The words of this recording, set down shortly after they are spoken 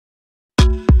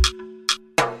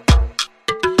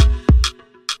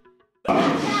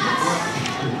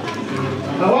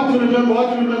I want to remember, I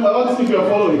want to see if you are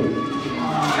following.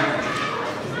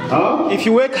 Huh? If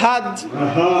you work hard,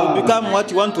 you become what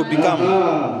you want to become.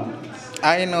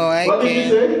 I know, I what can. What did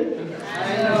you say? I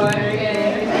know, I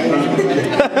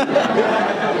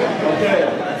Okay.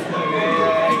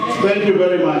 Thank you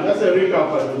very much. That's a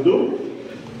recap I will do.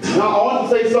 Now I want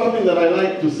to say something that I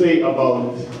like to say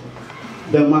about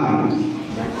the mind.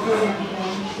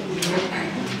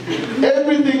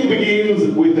 Everything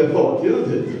begins with a thought,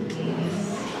 isn't it?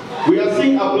 We are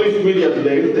seeing Uplift Media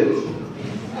today, isn't it?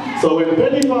 So when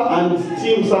Pennifer and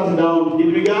team sat down,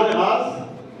 it began as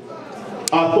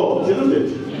a thought, isn't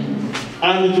it?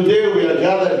 And today we are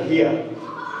gathered here,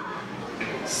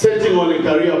 setting on a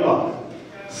career path,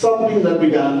 something that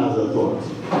began as a thought.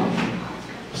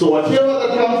 So whatever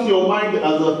that comes to your mind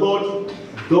as a thought,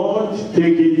 don't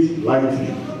take it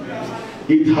lightly.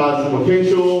 It has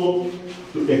potential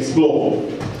to explore.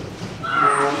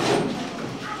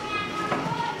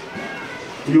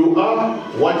 You are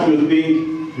what you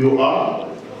think you are,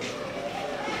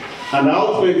 and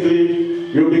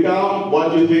ultimately you become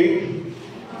what you think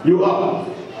you are.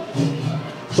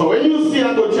 So when you see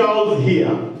Uncle Charles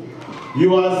here,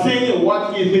 you are seeing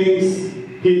what he thinks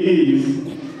he is,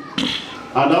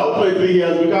 and ultimately he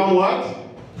has become what?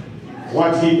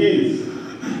 What he is.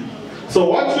 So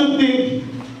what you think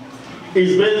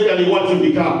is basically what you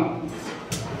become.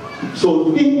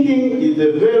 So thinking is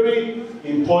a very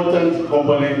important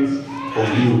component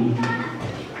of you.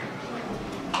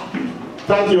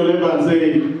 Turn to your neighbor and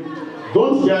say,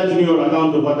 don't judge me on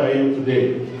account of what I am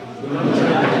today.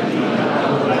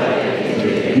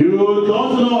 You don't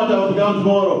know what I will become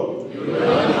tomorrow.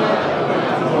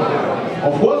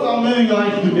 Of course I'm living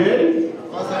life today,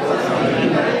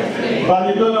 but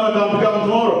you don't know what I will become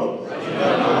tomorrow.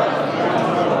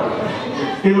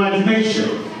 Imagination.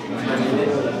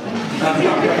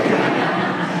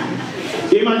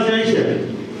 Imagination.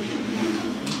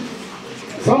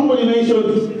 Somebody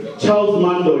mentioned Charles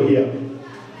Mando here.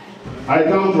 I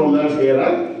come from that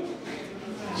era,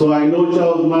 so I know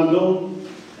Charles Mando,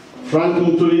 Frank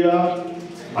Mutulia.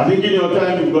 I think in your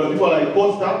time you've got people like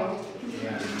Costa,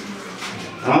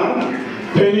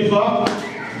 Pennifer.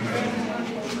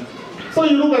 So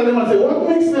you look at them and say, what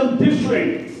makes them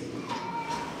different?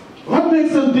 What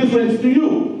makes them different to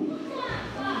you?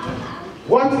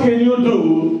 What can you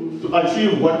do to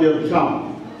achieve what they've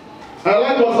become? I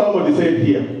like what somebody said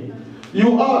here.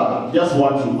 You are just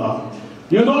what you are.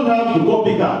 You don't have to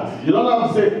copycat. You don't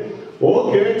have to say,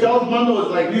 okay, Charles Mando was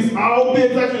like this, I'll be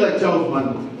exactly like Charles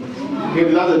Mando.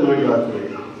 It doesn't work that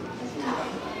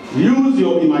way. Use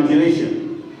your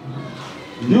imagination.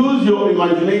 Use your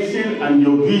imagination and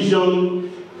your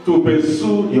vision to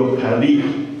pursue your career.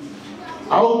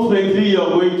 Ultimately, you're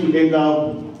going to end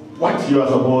up what you are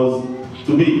supposed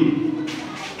to be.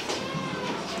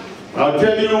 I'll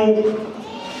tell you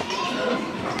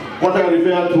what I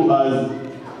refer to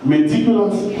as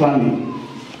meticulous planning.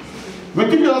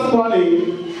 Meticulous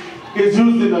planning is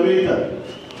used in a method.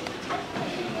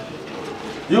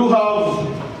 You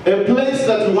have a place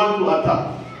that you want to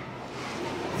attack.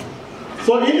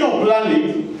 So in your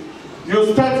planning,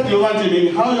 you start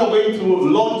imagining how you're going to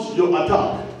launch your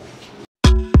attack.